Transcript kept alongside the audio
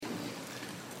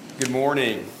Good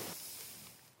morning.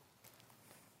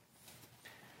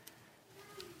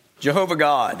 Jehovah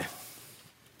God,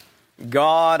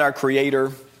 God our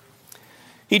Creator,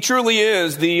 He truly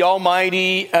is the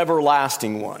Almighty,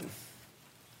 everlasting one.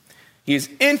 He is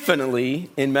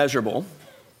infinitely immeasurable,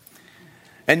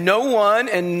 and no one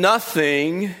and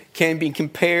nothing can be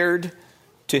compared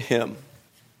to Him.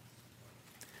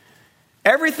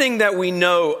 Everything that we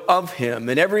know of Him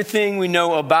and everything we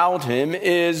know about Him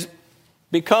is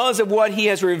because of what He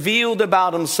has revealed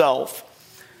about Himself.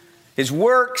 His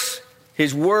works,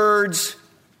 His words,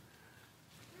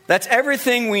 that's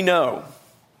everything we know.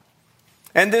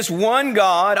 And this one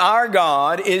God, our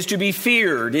God, is to be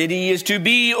feared. He is to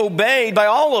be obeyed by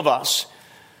all of us.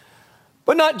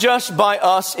 But not just by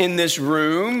us in this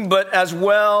room, but as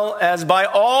well as by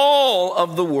all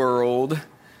of the world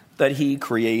that He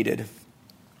created.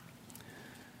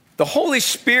 The Holy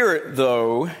Spirit,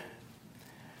 though,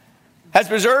 has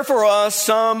preserved for us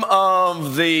some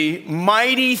of the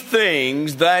mighty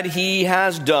things that He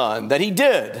has done, that He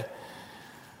did,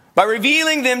 by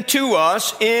revealing them to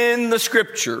us in the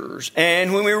Scriptures.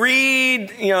 And when we read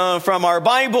from our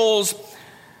Bibles,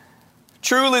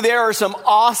 truly there are some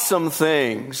awesome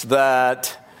things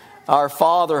that our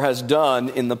Father has done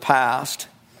in the past.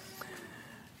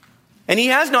 And He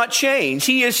has not changed.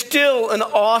 He is still an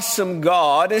awesome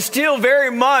God, and still very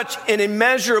much an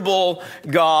immeasurable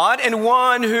God, and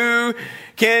one who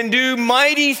can do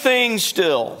mighty things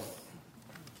still.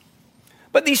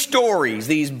 But these stories,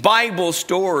 these Bible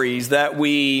stories that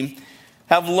we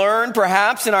have learned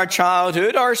perhaps in our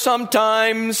childhood, are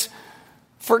sometimes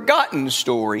forgotten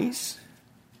stories.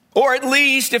 Or at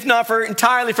least, if not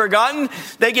entirely forgotten,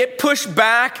 they get pushed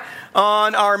back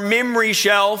on our memory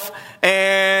shelf,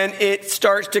 and it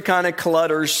starts to kind of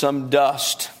clutter some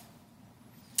dust.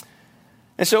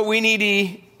 And so we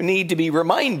need to be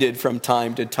reminded from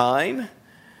time to time,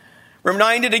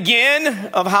 reminded again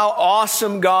of how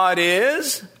awesome God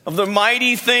is, of the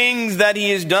mighty things that He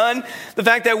has done, the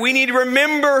fact that we need to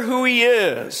remember who He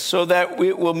is, so that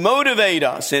it will motivate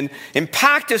us and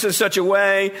impact us in such a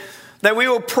way that we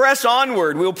will press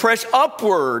onward, we will press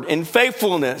upward in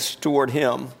faithfulness toward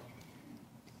Him.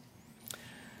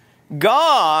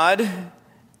 God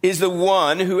is the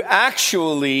one who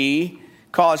actually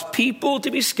caused people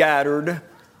to be scattered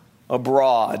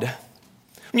abroad.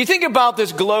 When you think about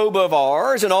this globe of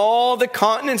ours and all the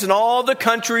continents and all the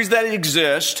countries that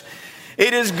exist,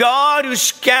 it is God who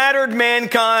scattered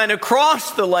mankind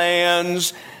across the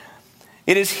lands.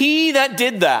 It is He that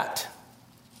did that.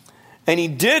 And He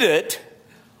did it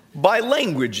by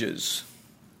languages.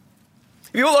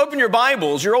 If you will open your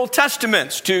Bibles, your Old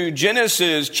Testaments, to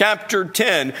Genesis chapter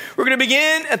 10, we're going to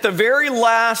begin at the very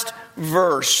last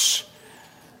verse,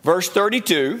 verse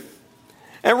 32,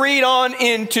 and read on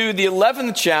into the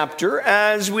 11th chapter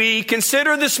as we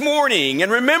consider this morning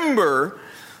and remember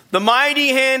the mighty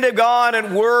hand of God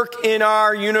at work in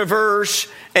our universe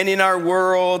and in our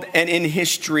world and in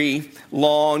history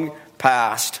long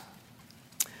past.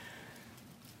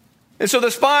 And so the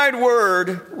inspired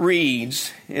word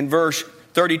reads in verse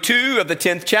 32 of the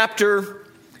 10th chapter,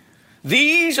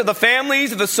 "These are the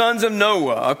families of the sons of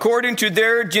Noah, according to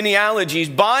their genealogies,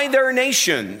 by their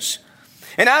nations.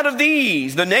 And out of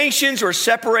these, the nations were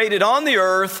separated on the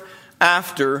earth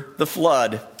after the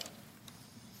flood."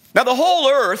 Now the whole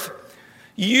earth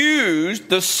used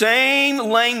the same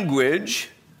language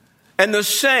and the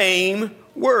same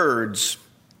words.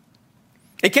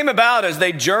 It came about as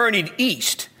they journeyed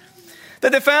east,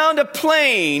 that they found a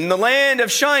plain, the land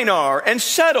of Shinar, and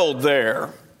settled there.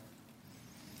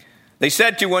 They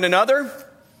said to one another,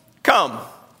 "Come,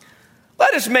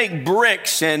 let us make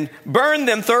bricks and burn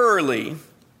them thoroughly."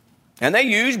 And they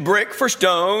used brick for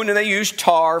stone, and they used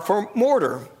tar for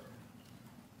mortar.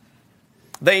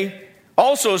 They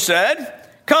also said,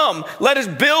 "Come, let us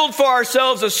build for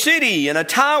ourselves a city and a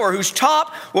tower whose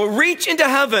top will reach into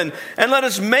heaven, and let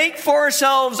us make for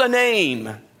ourselves a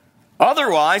name.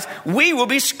 Otherwise, we will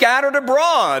be scattered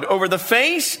abroad over the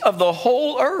face of the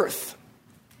whole earth."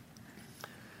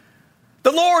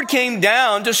 The Lord came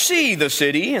down to see the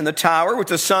city and the tower which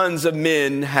the sons of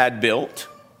men had built.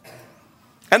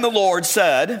 And the Lord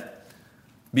said,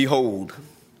 "Behold,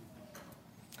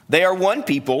 they are one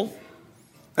people,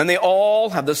 and they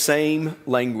all have the same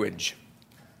language.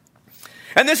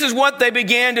 And this is what they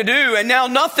began to do, and now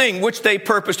nothing which they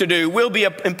purpose to do will be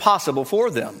impossible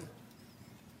for them.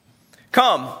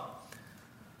 Come,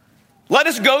 let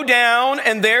us go down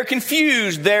and there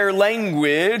confuse their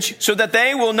language, so that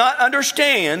they will not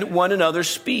understand one another's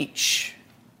speech."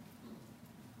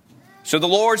 So the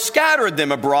Lord scattered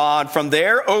them abroad from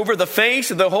there over the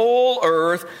face of the whole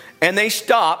earth, and they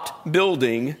stopped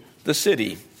building the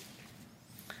city.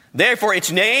 Therefore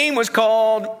its name was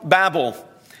called Babel,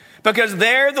 because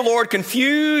there the Lord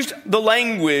confused the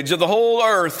language of the whole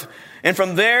earth, and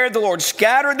from there the Lord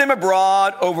scattered them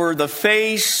abroad over the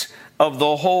face of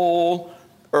the whole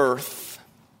earth.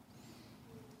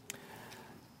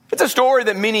 It's a story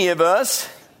that many of us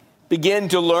begin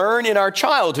to learn in our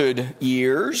childhood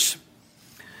years.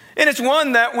 And it's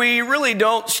one that we really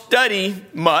don't study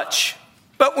much,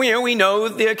 but we know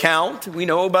the account. We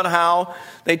know about how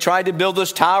they tried to build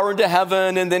this tower into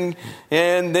heaven, and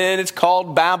then it's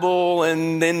called Babel,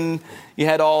 and then you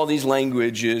had all these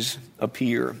languages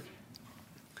appear.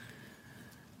 I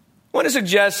want to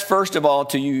suggest, first of all,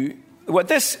 to you what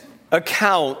this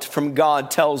account from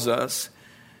God tells us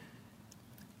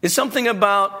is something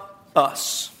about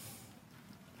us.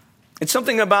 It's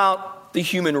something about the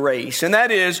human race, and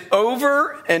that is,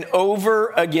 over and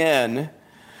over again,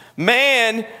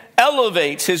 man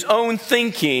elevates his own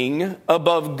thinking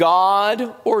above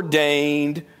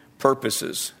God-ordained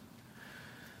purposes.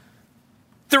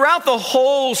 Throughout the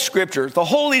whole Scriptures, the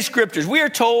Holy Scriptures, we are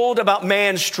told about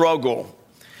man's struggle,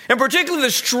 and particularly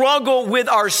the struggle with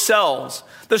ourselves,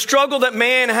 the struggle that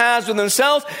man has with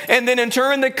himself, and then in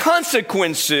turn the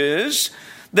consequences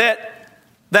that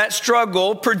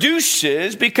struggle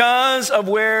produces because of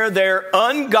where their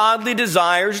ungodly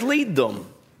desires lead them.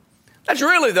 That's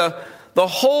really the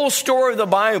whole story of the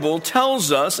Bible tells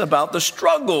us about the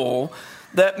struggle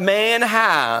that man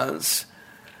has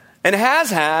and has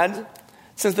had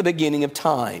since the beginning of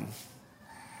time.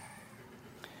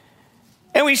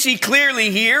 And we see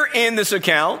clearly here in this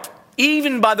account,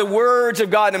 even by the words of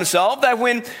God himself, that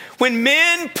when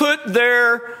men put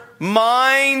their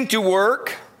mind to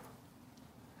work,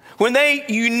 when they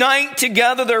unite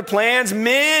together their plans,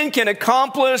 men can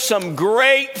accomplish some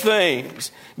great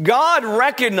things. God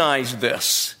recognized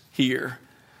this here.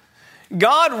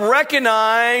 God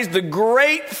recognized the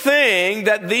great thing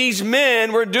that these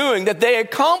men were doing, that they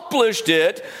accomplished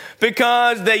it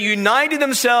because they united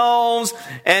themselves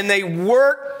and they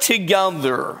worked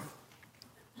together.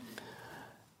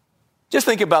 Just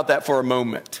think about that for a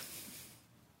moment.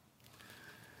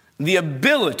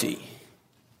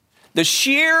 The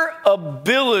sheer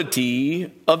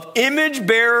ability of image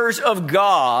bearers of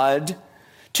God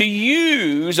to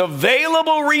use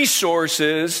available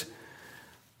resources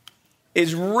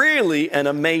is really an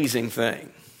amazing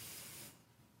thing.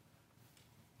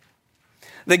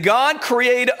 That God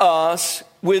created us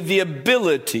with the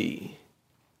ability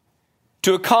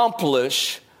to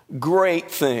accomplish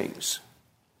great things.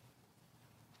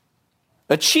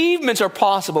 Achievements are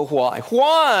possible. Why?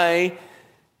 Why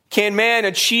can man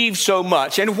achieve so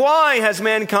much? And why has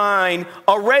mankind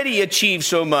already achieved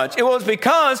so much? It was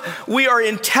because we are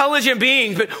intelligent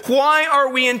beings. But why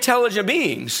are we intelligent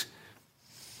beings?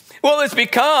 Well, it's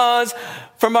because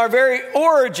from our very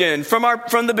origin,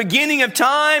 from the beginning of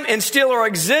time and still our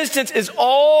existence is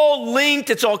all linked,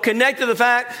 it's all connected to the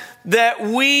fact that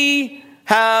we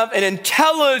have an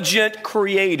intelligent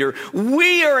creator.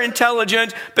 We are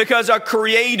intelligent because our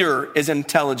creator is an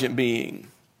intelligent being.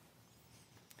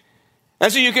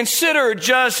 And so you consider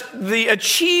just the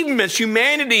achievements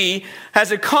humanity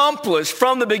has accomplished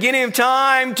from the beginning of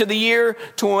time to the year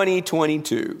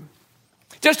 2022.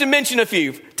 Just to mention a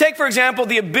few. Take, for example,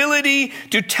 the ability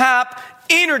to tap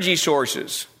energy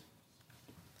sources.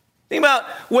 Think about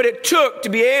what it took to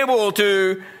be able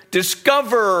to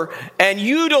discover and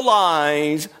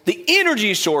utilize the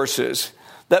energy sources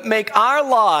that make our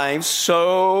lives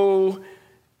so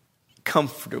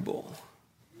comfortable.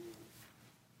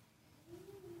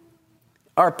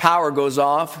 Our power goes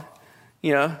off,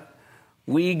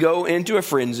 we go into a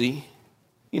frenzy.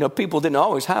 People didn't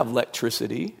always have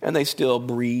electricity, and they still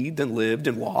breathed and lived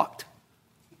and walked.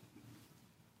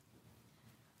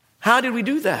 How did we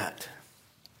do that?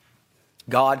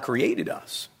 God created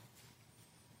us.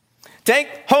 Take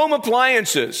home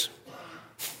appliances.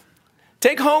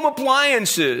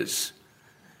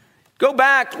 Go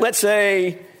back, let's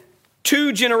say,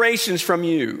 2 generations from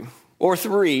you, or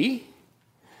 3,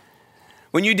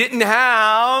 when you didn't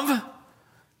have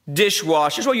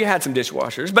dishwashers. Well, you had some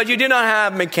dishwashers, but you did not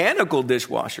have mechanical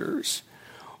dishwashers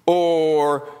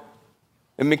or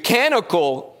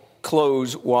mechanical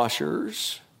clothes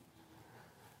washers.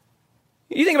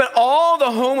 You think about all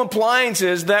the home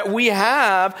appliances that we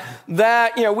have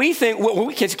that, we think, well,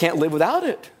 we kids can't live without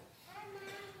it.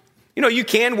 You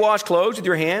can wash clothes with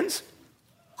your hands.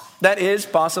 That is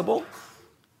possible.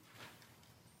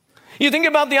 You think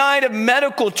about the idea of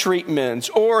medical treatments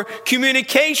or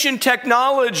communication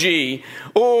technology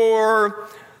or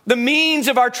the means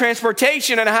of our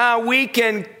transportation and how we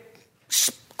can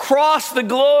cross the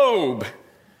globe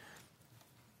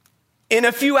in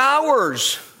a few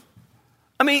hours.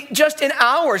 I mean, just in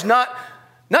hours, not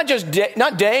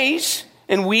days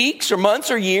and weeks or months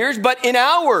or years, but in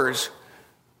hours,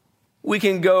 we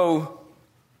can go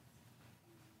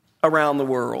around the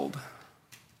world.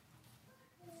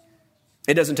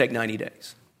 It doesn't take 90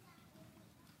 days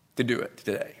to do it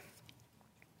today.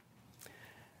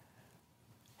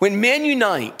 When men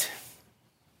unite,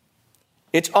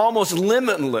 it's almost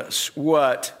limitless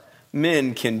what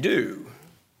men can do.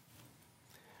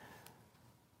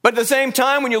 But at the same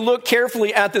time, when you look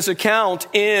carefully at this account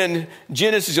in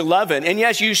Genesis 11, and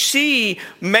yes, you see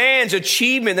man's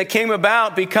achievement that came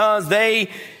about because they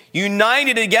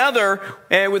united together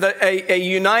with a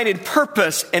united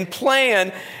purpose and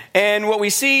plan. And what we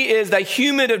see is that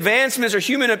human advancements or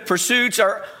human pursuits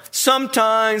are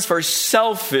sometimes for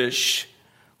selfish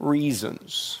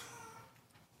reasons.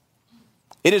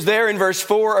 It is there in verse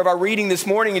 4 of our reading this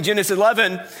morning in Genesis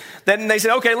 11 that they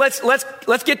said, okay,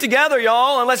 let's get together,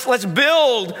 y'all, and let's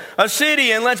build a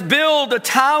city and let's build a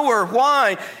tower.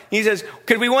 Why? He says,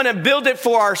 because we want to build it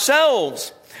for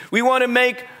ourselves. We want to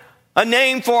make a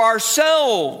name for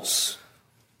ourselves.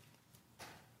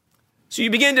 So you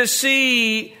begin to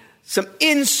see some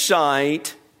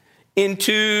insight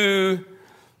into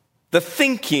the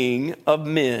thinking of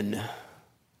men,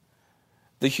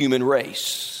 the human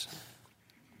race.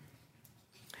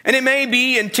 And it may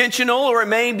be intentional or it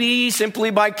may be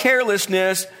simply by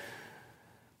carelessness,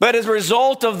 but as a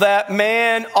result of that,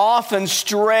 man often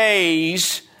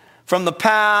strays from the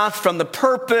path, from the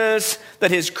purpose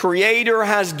that his Creator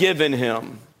has given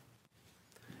him.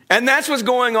 And that's what's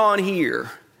going on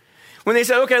here. When they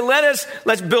said, okay,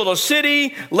 let's build a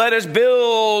city, let us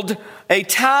build a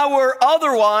tower,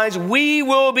 otherwise we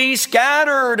will be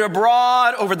scattered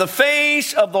abroad over the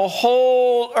face of the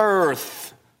whole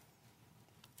earth.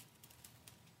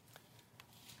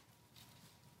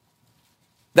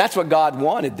 That's what God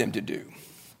wanted them to do.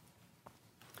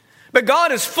 But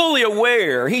God is fully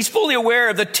aware. He's fully aware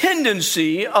of the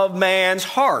tendency of man's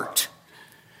heart.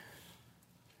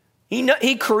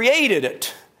 He created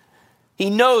it. He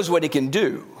knows what it can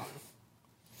do.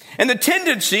 And the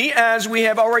tendency, as we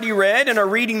have already read in our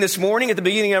reading this morning at the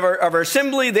beginning of our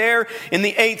assembly there in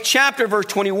the 8th chapter, verse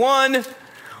 21,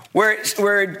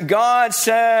 where God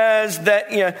says that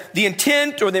the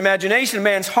intent or the imagination of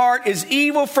man's heart is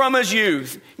evil from his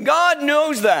youth. God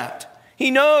knows that.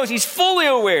 He knows, he's fully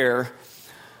aware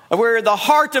of where the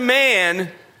heart of man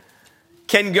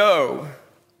can go.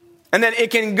 And that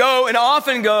it can go and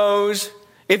often goes,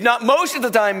 if not most of the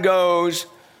time goes,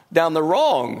 down the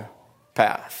wrong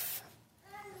path.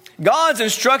 God's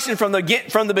instruction from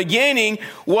the beginning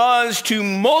was to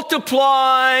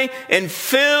multiply and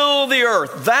fill the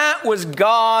earth. That was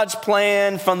God's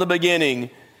plan from the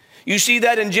beginning. You see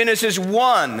that in Genesis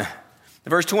 1.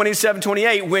 Verse 27,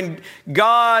 28, when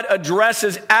God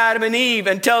addresses Adam and Eve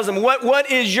and tells them,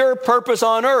 what is your purpose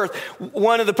on earth?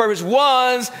 One of the purposes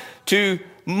was to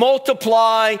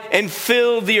multiply and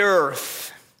fill the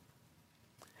earth.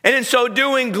 And in so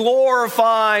doing,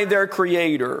 glorify their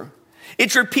Creator.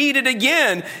 It's repeated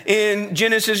again in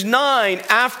Genesis 9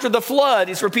 after the flood.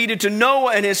 It's repeated to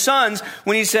Noah and his sons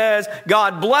when he says,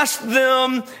 God blessed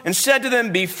them and said to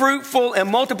them, be fruitful and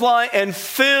multiply and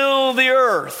fill the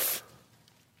earth.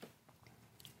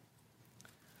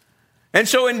 And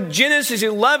so in Genesis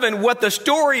 11, what the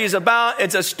story is about,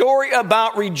 it's a story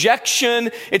about rejection.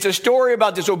 It's a story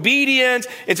about disobedience.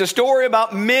 It's a story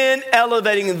about men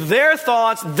elevating their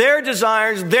thoughts, their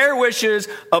desires, their wishes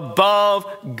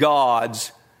above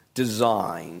God's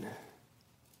design,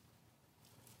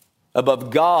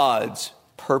 above God's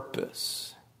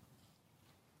purpose.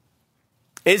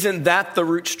 Isn't that the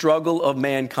root struggle of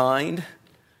mankind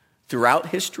throughout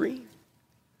history?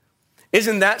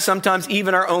 Isn't that sometimes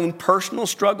even our own personal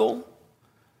struggle?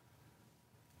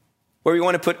 Where we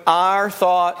want to put our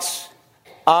thoughts,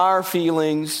 our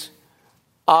feelings,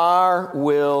 our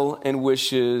will and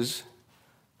wishes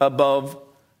above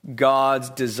God's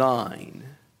design,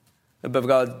 above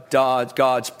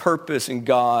God's purpose and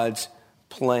God's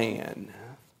plan.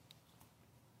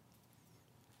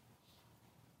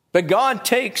 But God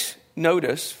takes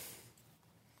notice.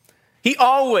 He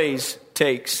always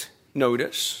takes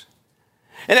notice.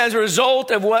 And as a result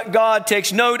of what God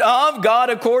takes note of, God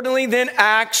accordingly then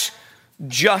acts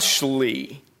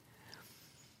justly.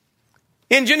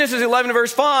 In Genesis 11,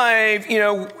 verse 5,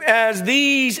 as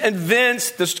these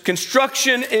events, the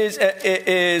construction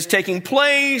is taking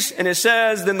place, and it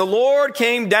says, then the Lord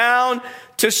came down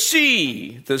to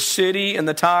see the city and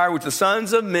the tower which the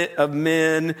sons of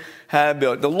men have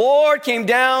built. The Lord came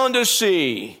down to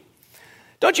see.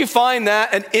 Don't you find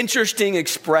that an interesting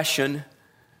expression?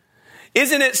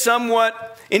 Isn't it somewhat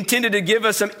intended to give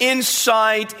us some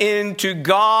insight into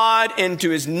God, into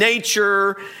his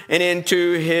nature, and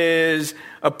into his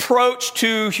approach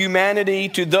to humanity,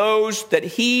 to those that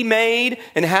he made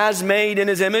and has made in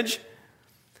his image?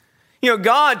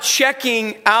 God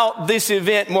checking out this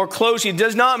event more closely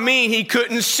does not mean he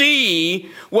couldn't see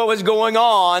what was going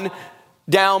on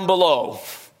down below.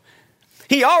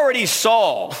 He already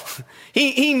saw.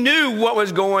 He knew what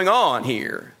was going on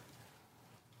here.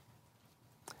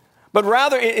 But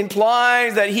rather it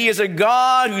implies that he is a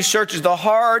God who searches the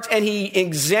heart and he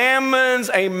examines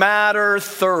a matter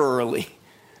thoroughly.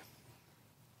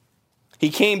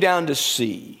 He came down to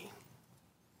see.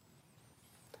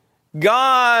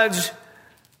 God's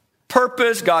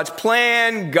purpose, God's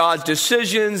plan, God's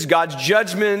decisions, God's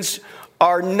judgments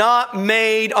are not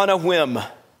made on a whim.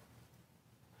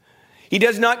 He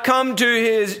does not come to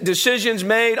his decisions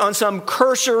made on some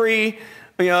cursory,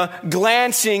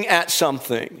 glancing at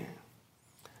something.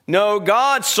 No,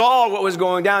 God saw what was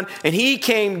going down, and he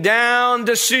came down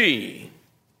to see.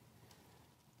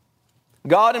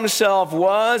 God himself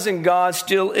was, and God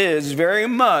still is, very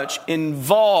much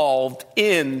involved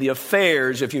in the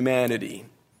affairs of humanity.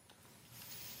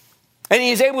 And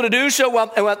he is able to do so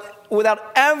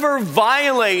without ever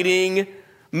violating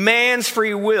man's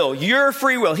free will, your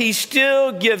free will. He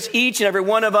still gives each and every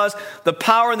one of us the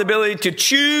power and the ability to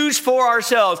choose for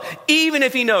ourselves, even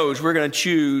if he knows we're going to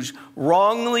choose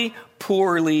wrongly,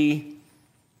 poorly,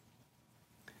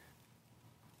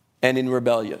 and in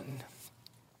rebellion.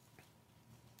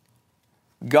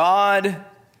 God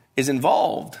is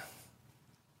involved.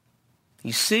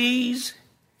 He sees,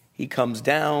 he comes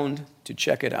down to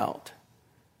check it out.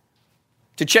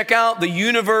 To check out the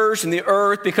universe and the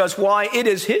earth, because why? It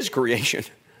is his creation.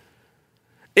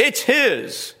 It's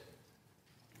his.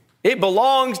 It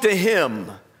belongs to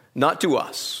him, not to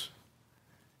us.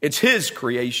 It's his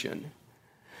creation.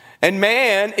 And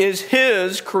man is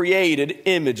his created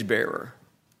image bearer.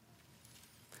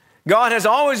 God has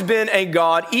always been a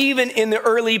God, even in the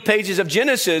early pages of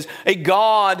Genesis, a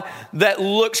God that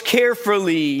looks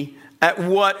carefully at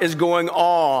what is going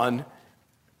on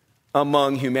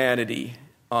among humanity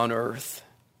on earth.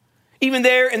 Even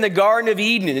there in the Garden of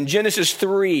Eden in Genesis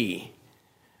 3.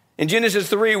 In Genesis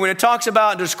 3, when it talks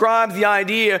about, describes the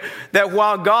idea that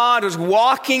while God was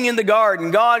walking in the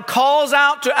garden, God calls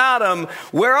out to Adam,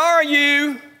 "Where are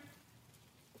you?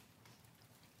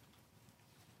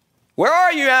 Where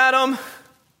are you, Adam?"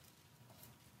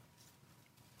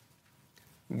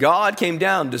 God came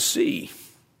down to see.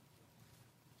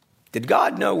 Did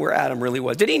God know where Adam really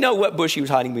was? Did he know what bush he was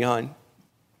hiding behind?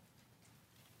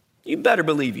 You better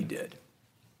believe he did.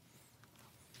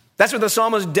 That's what the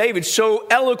psalmist David so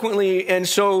eloquently and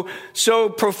so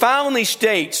profoundly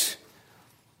states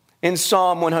in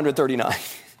Psalm 139.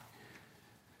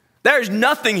 There's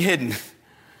nothing hidden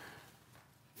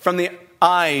from the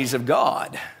eyes of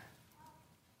God.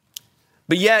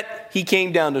 But yet, he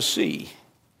came down to see,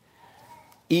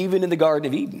 even in the Garden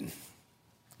of Eden,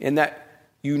 in that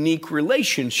unique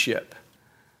relationship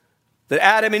that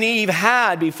Adam and Eve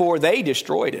had before they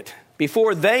destroyed it,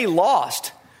 before they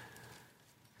lost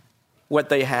what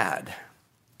they had.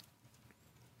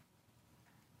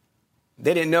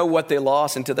 They didn't know what they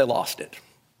lost until they lost it.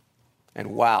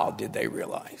 And wow, did they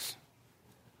realize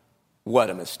what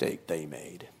a mistake they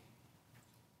made.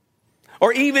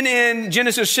 Or even in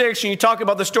Genesis 6, when you talk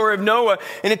about the story of Noah,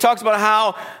 and it talks about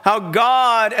how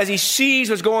God, as he sees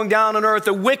what's going down on earth,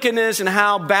 the wickedness and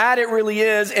how bad it really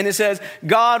is, and it says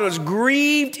God was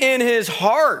grieved in his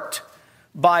heart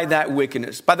by that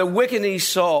wickedness, by the wickedness he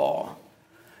saw.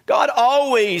 God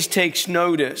always takes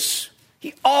notice.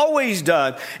 He always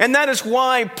does. And that is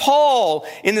why Paul,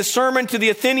 in the sermon to the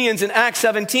Athenians in Acts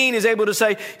 17, is able to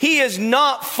say, he is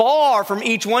not far from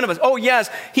each one of us. Oh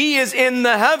yes, he is in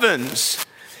the heavens.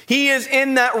 He is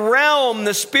in that realm,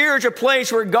 the spiritual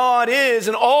place where God is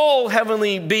and all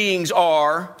heavenly beings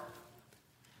are.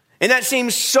 And that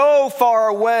seems so far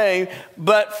away,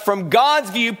 but from God's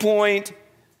viewpoint,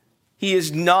 he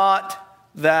is not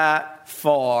that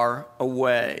far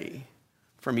away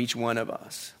from each one of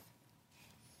us.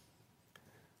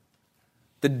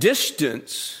 The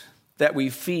distance that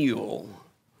we feel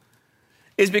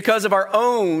is because of our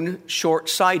own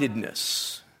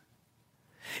short-sightedness.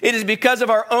 It is because of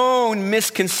our own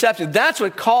misconception. That's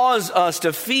what caused us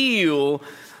to feel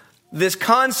this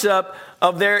concept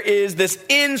of there is this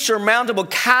insurmountable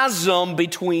chasm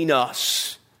between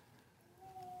us.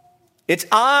 It's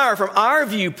from our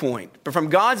viewpoint, but from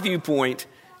God's viewpoint,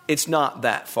 it's not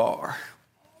that far.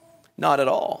 Not at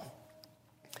all.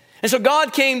 And so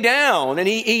God came down and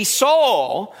he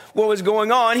saw what was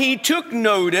going on. He took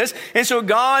notice. And so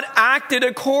God acted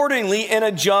accordingly in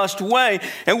a just way.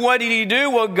 And what did he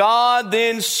do? Well, God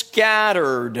then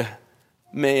scattered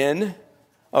men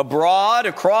abroad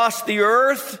across the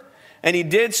earth. And he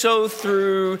did so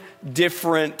through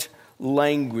different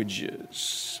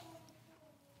languages.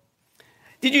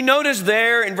 Did you notice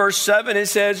there in verse 7, it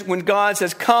says, when God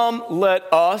says, come, let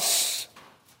us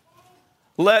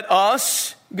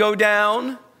go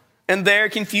down and there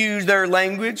confuse their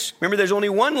language. Remember, there's only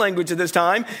one language at this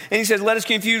time. And he says, let us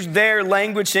confuse their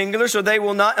language, singular, so they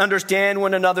will not understand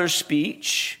one another's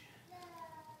speech.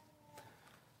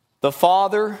 The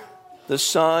Father, the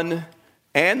Son,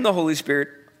 and the Holy Spirit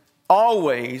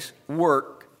always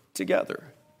work together.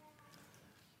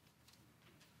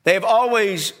 They have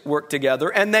always worked together,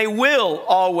 and they will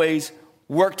always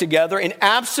work together in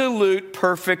absolute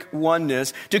perfect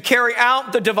oneness to carry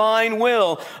out the divine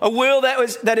will, a will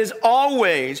that is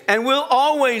always and will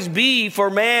always be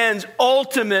for man's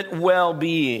ultimate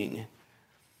well-being.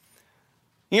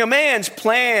 You know, man's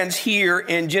plans here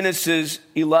in Genesis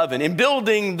 11, in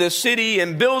building the city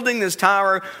and building this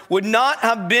tower, would not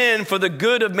have been for the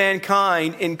good of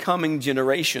mankind in coming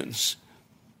generations.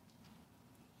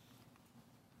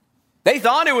 They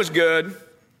thought it was good,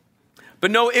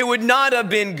 but no, it would not have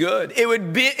been good. It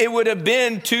would have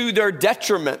been to their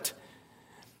detriment.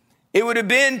 It would have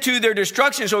been to their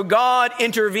destruction. So God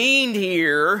intervened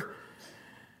here,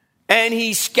 and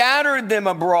he scattered them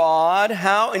abroad.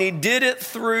 How? And he did it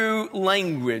through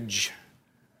language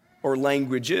or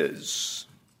languages.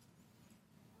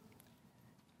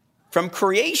 From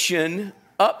creation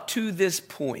up to this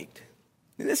point.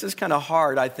 And this is kind of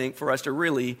hard, I think, for us to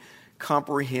really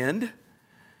comprehend,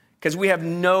 because we have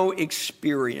no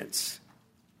experience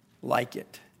like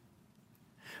it.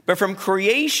 But from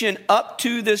creation up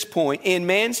to this point in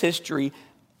man's history,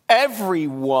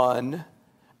 everyone,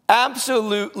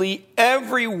 absolutely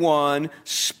everyone,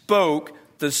 spoke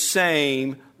the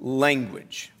same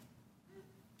language.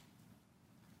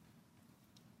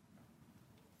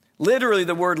 Literally,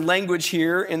 the word language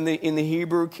here in the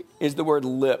Hebrew is the word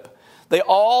lip. They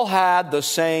all had the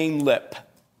same lip.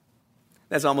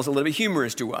 That's almost a little bit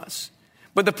humorous to us.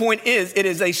 But the point is,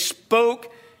 they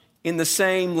spoke in the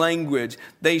same language.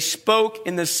 They spoke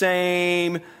in the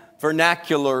same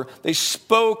vernacular. They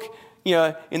spoke,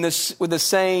 with the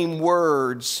same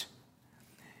words.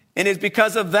 And it's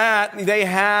because of that, they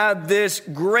had this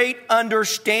great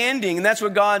understanding. And that's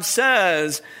what God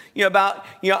says,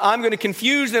 I'm going to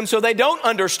confuse them so they don't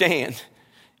understand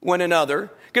one another.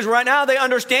 Because right now they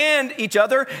understand each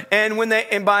other,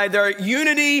 and by their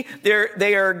unity,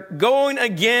 they are going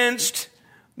against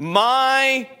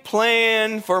my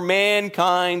plan for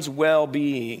mankind's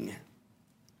well-being.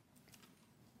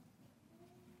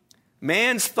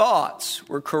 Man's thoughts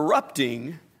were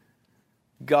corrupting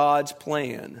God's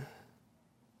plan.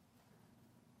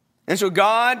 And so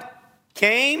God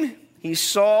came, he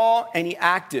saw, and he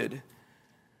acted.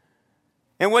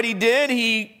 And what he did,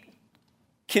 he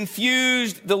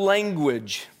confused the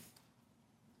language.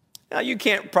 Now, you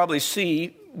can't probably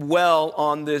see well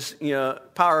on this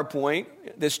PowerPoint,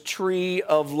 this tree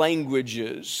of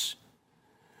languages.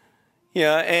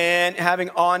 And having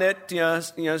on it,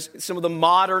 some of the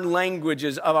modern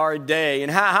languages of our day,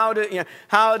 and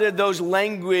how did those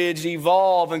languages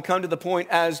evolve and come to the point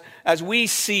as we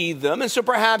see them? And so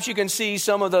perhaps you can see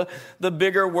some of the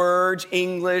bigger words,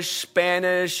 English,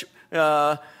 Spanish,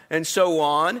 and so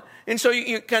on. And so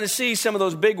you kind of see some of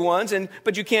those big ones,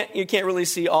 but you can't really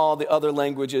see all the other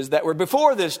languages that were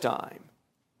before this time.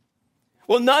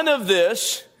 Well, none of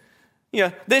this,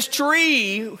 this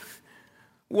tree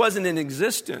wasn't in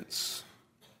existence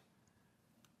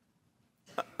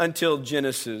until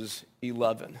Genesis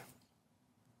 11.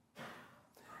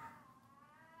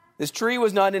 This tree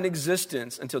was not in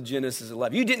existence until Genesis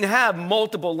 11. You didn't have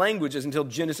multiple languages until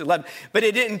Genesis 11, but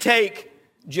it didn't take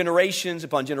generations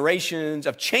upon generations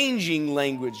of changing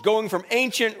language, going from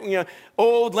ancient,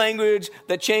 old language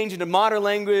that changed into modern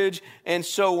language, and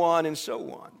so on and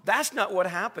so on. That's not what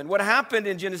happened. What happened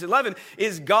in Genesis 11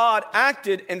 is God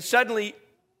acted, and suddenly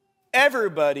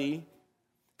everybody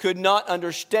could not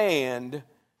understand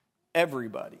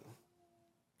everybody.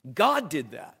 God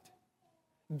did that.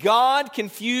 God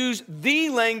confused the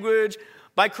language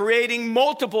by creating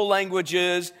multiple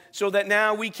languages so that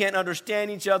now we can't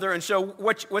understand each other. And so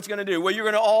what's going to do? Well, you're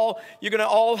going to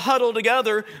all huddle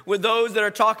together with those that are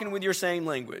talking with your same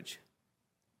language.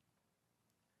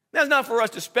 That's not for us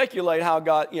to speculate how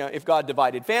God, if God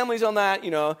divided families on that,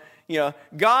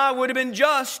 God would have been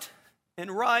just and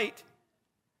right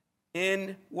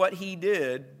in what he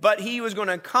did, but he was going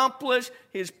to accomplish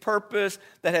his purpose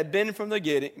that had been from the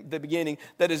beginning,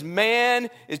 that as man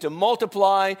is to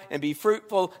multiply and be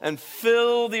fruitful and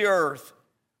fill the earth.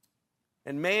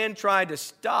 And man tried to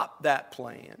stop that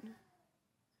plan.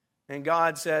 And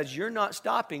God says, you're not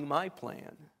stopping my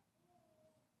plan.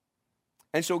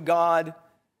 And so God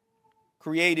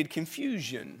created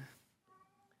confusion.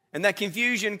 And that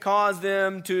confusion caused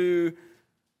them to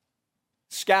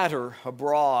scatter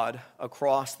abroad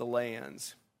across the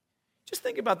lands. Just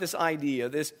think about this idea.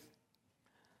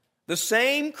 The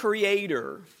same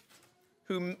creator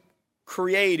who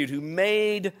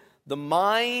made the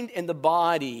mind and the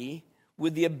body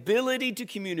with the ability to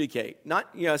communicate.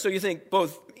 So you think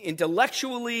both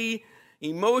intellectually,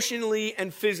 emotionally,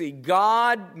 and physically.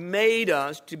 God made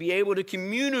us to be able to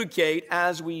communicate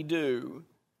as we do.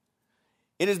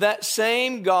 It is that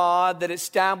same God that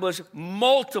established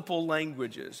multiple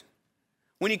languages.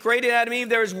 When he created Adam and Eve,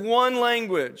 there was one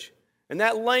language. And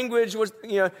that language was,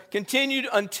 continued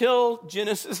until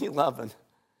Genesis 11.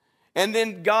 And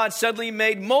then God suddenly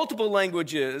made multiple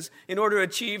languages in order to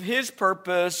achieve his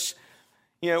purpose,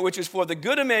 which is for the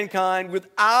good of mankind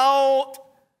without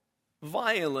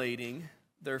violating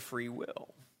their free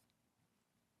will.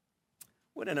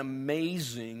 What an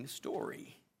amazing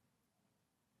story.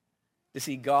 To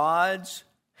see God's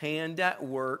hand at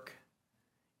work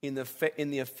in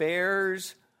the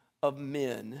affairs of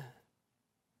men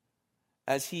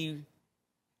as he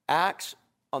acts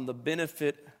on the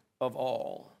benefit of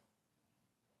all.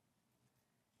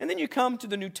 And then you come to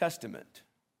the New Testament.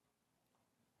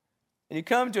 And you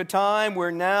come to a time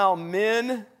where now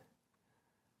men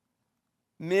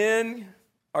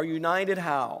are united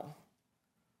how?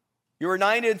 You're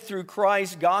united through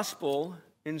Christ's gospel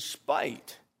in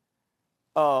spite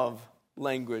of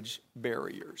language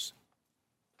barriers.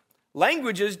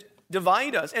 Languages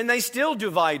divide us, and they still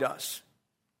divide us,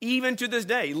 even to this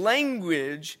day.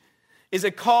 Language is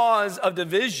a cause of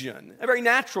division, a very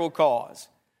natural cause.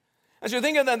 And so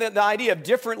think of the idea of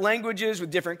different languages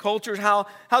with different cultures, how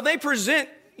they present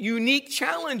unique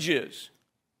challenges.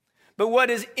 But what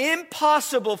is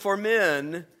impossible for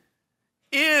men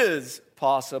is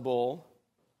possible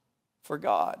for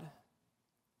God.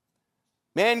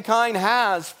 Mankind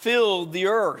has filled the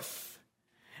earth.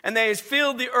 And they has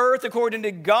filled the earth according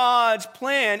to God's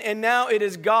plan. And now it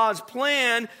is God's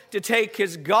plan to take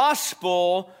his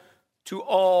gospel to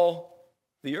all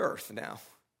the earth now.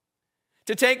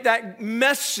 To take that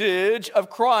message of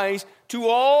Christ to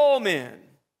all men.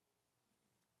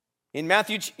 In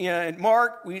Matthew, in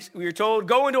Mark, we are told,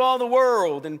 go into all the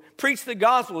world and preach the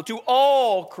gospel to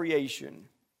all creation.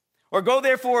 Or go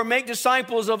therefore and make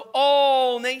disciples of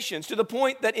all nations, to the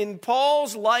point that in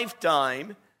Paul's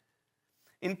lifetime,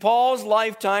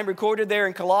 recorded there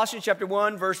in Colossians chapter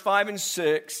 1, verse 5 and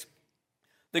 6,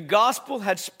 the gospel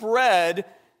had spread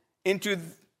into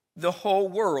the whole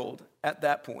world at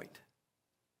that point.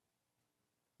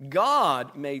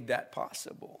 God made that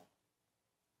possible.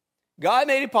 God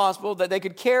made it possible that they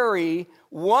could carry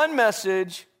one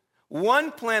message,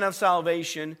 one plan of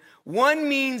salvation, one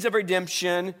means of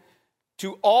redemption,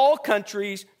 to all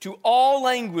countries, to all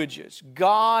languages.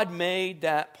 God made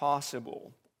that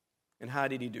possible. And how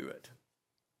did he do it?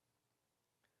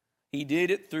 He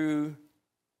did it through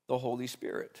the Holy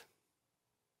Spirit.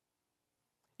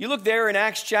 You look there in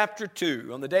Acts chapter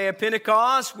 2, on the day of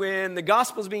Pentecost, when the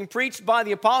gospel is being preached by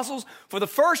the apostles for the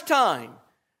first time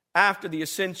after the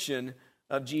ascension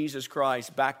of Jesus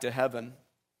Christ back to heaven.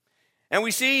 And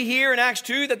we see here in Acts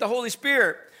 2 that the Holy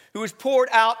Spirit, who was poured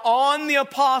out on the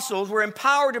apostles, were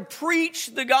empowered to preach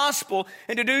the gospel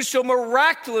and to do so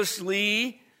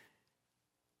miraculously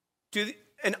to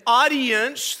an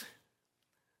audience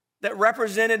that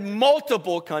represented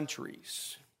multiple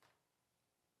countries.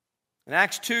 In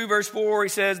Acts 2, verse 4, he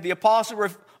says, the apostles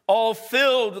were all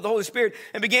filled with the Holy Spirit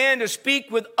and began to speak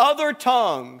with other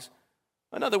tongues.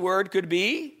 Another word could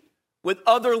be with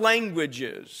other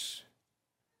languages,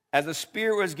 as the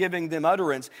Spirit was giving them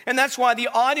utterance. And that's why the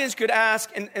audience could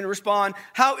ask and respond,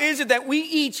 how is it that we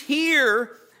each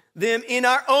hear them in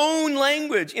our own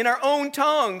language, in our own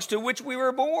tongues to which we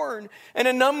were born? And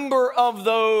a number of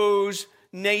those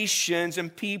nations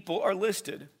and people are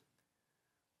listed.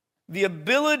 The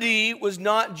ability was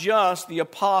not just the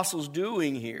apostles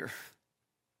doing here.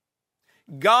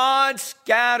 God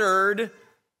scattered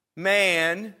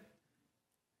man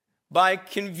by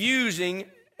confusing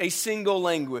a single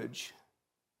language.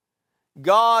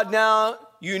 God now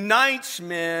unites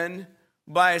men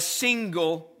by a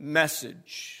single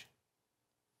message.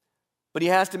 But he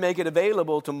has to make it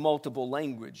available to multiple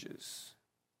languages.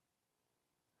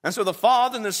 And so the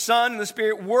Father and the Son and the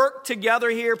Spirit work together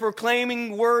here,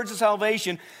 proclaiming words of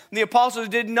salvation. And the apostles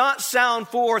did not sound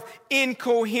forth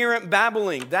incoherent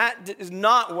babbling. That is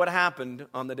not what happened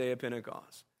on the day of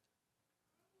Pentecost.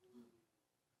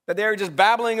 That they were just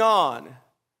babbling on,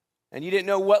 and you didn't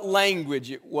know what language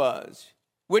it was.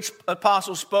 Which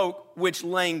apostle spoke which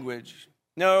language?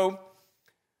 No,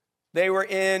 they were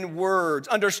in words,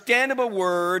 understandable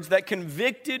words that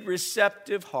convicted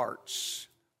receptive hearts.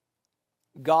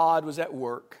 God was at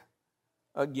work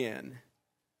again,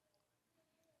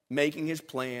 making his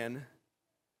plan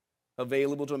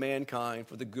available to mankind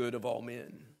for the good of all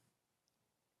men.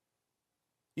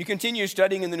 You continue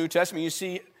studying in the New Testament, you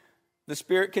see the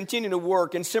Spirit continue to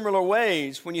work in similar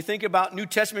ways. When you think about New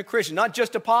Testament Christians, not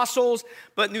just apostles,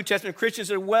 but New Testament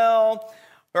Christians as well,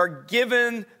 are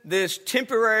given this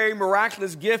temporary,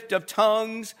 miraculous gift of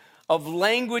tongues, of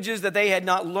languages that they had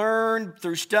not learned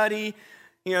through study.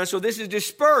 So this is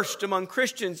dispersed among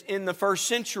Christians in the first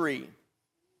century.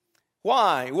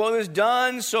 Why? Well, it was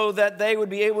done so that they would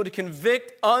be able to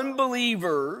convict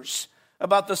unbelievers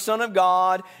about the Son of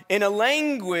God in a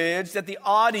language that the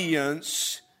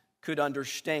audience could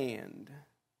understand.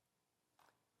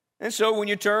 And so when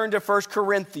you turn to 1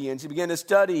 Corinthians, you begin to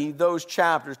study those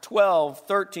chapters, 12,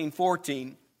 13,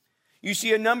 14, you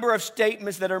see a number of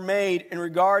statements that are made in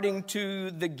regarding to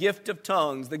the gift of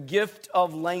tongues, the gift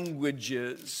of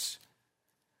languages.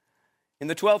 In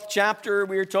the 12th chapter,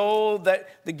 we are told that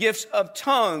the gifts of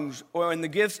tongues, or in the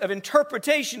gifts of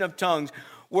interpretation of tongues,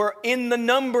 were in the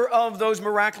number of those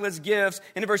miraculous gifts.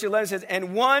 And in verse 11 it says,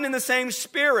 and one and the same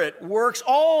Spirit works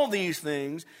all these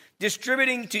things,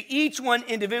 distributing to each one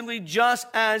individually just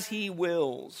as he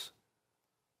wills.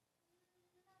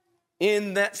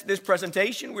 In this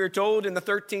presentation, we're told in the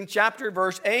 13th chapter,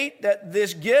 verse 8, that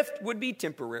this gift would be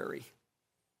temporary.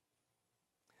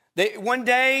 One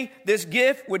day, this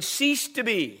gift would cease to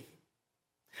be.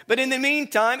 But in the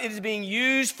meantime, it is being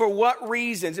used for what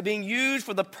reasons? It's being used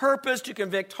for the purpose to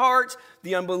convict hearts,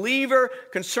 the unbeliever,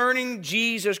 concerning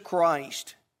Jesus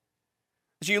Christ.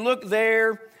 As you look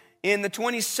there in the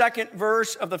 22nd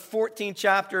verse of the 14th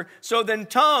chapter, so then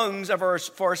tongues are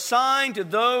assigned to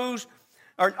those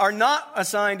are not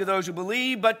assigned to those who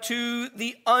believe, but to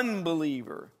the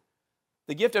unbeliever.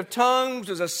 The gift of tongues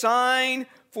was assigned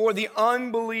for the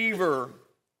unbeliever.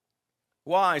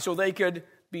 Why? So they could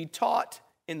be taught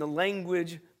in the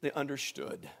language they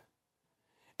understood.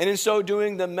 And in so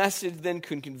doing, the message then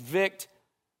could convict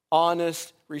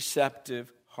honest,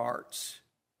 receptive hearts.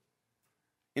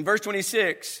 In verse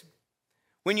 26,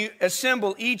 when you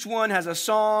assemble, each one has a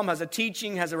psalm, has a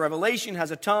teaching, has a revelation,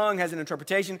 has a tongue, has an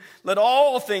interpretation. Let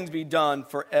all things be done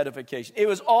for edification. It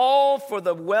was all for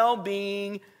the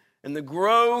well-being and the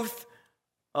growth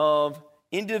of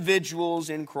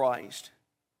individuals in Christ.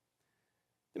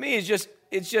 To me, it's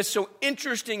just so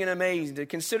interesting and amazing to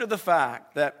consider the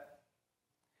fact that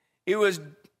it was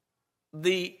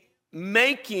the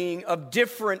making of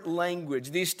different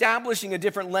language, the establishing a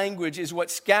different language is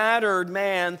what scattered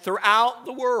man throughout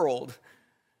the world.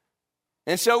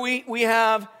 And so we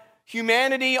have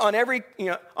humanity on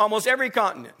almost every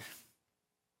continent,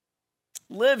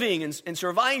 living and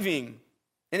surviving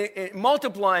and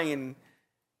multiplying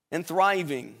and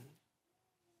thriving.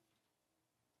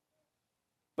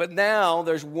 But now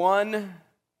there's one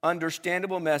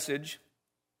understandable message,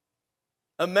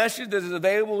 a message that is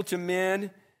available to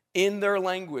men in their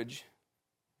language.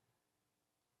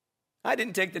 I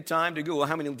didn't take the time to Google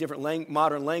how many different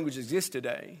modern languages exist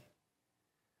today,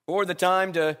 or the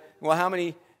time to how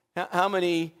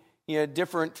many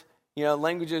different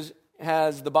languages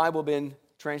has the Bible been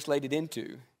translated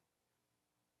into.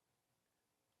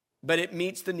 But it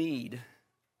meets the need.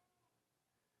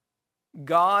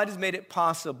 God has made it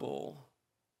possible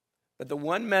that the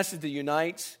one message that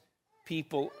unites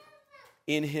people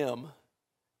in Him,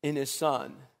 in His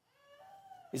Son,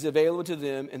 is available to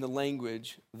them in the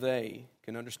language they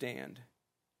can understand.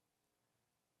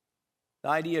 The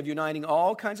idea of uniting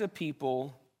all kinds of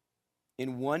people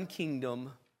in one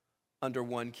kingdom under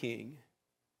one king,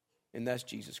 and that's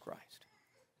Jesus Christ.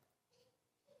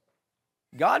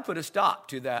 God put a stop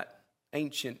to that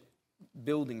ancient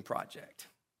building project.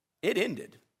 It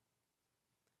ended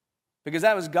because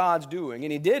that was God's doing,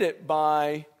 and He did it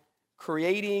by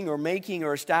creating or making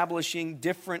or establishing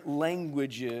different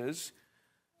languages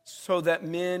so that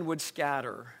men would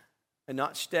scatter. and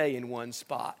not stay in one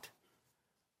spot,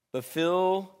 but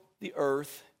fill the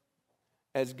earth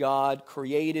as God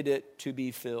created it to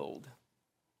be filled.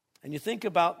 And you think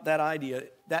about that idea,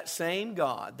 that same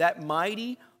God, that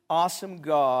mighty, awesome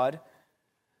God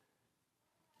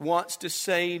wants to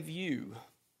save you.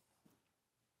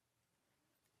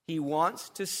 He wants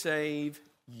to save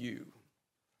you.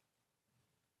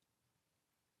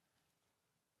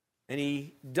 And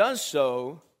he does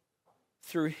so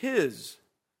through his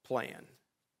plan.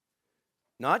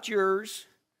 Not yours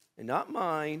and not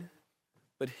mine,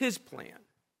 but his plan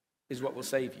is what will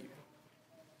save you.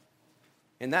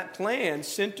 And that plan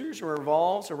centers or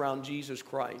revolves around Jesus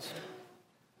Christ.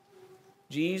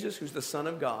 Jesus, who's the Son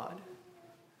of God.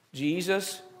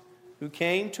 Jesus, who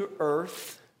came to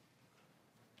earth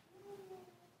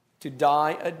to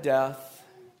die a death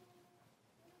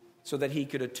so that he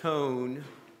could atone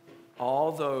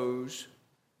all those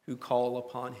who call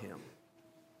upon him.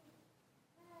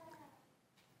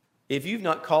 If you've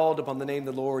not called upon the name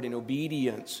of the Lord in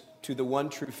obedience to the one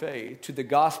true faith, to the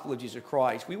gospel of Jesus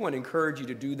Christ, we want to encourage you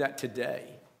to do that today.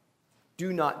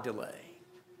 Do not delay.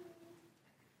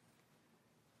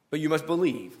 But you must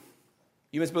believe.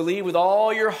 You must believe with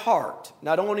all your heart,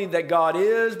 not only that God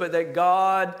is, but that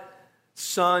God's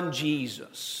Son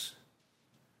Jesus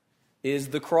is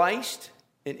the Christ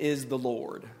and is the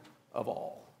Lord of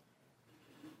all.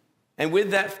 And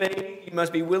with that faith, you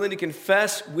must be willing to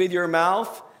confess with your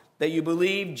mouth that you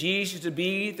believe Jesus to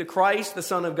be the Christ, the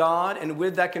Son of God, and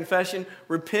with that confession,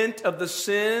 repent of the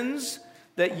sins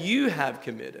that you have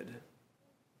committed,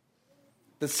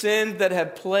 the sins that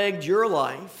have plagued your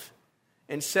life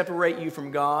and separate you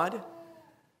from God,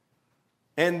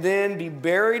 and then be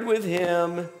buried with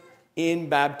him in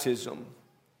baptism,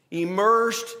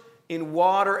 immersed in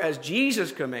water as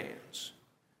Jesus commands,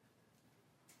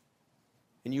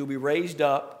 and you'll be raised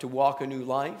up to walk a new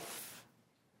life.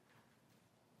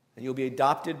 And you'll be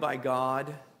adopted by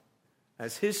God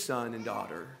as his son and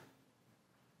daughter.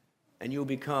 And you'll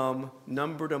become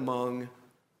numbered among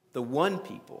the one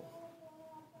people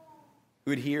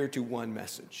who adhere to one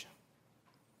message.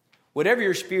 Whatever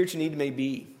your spiritual need may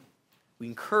be, we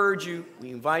encourage you,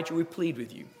 we invite you, we plead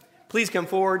with you. Please come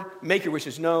forward, make your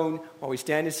wishes known while we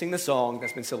stand and sing the song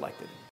that's been selected.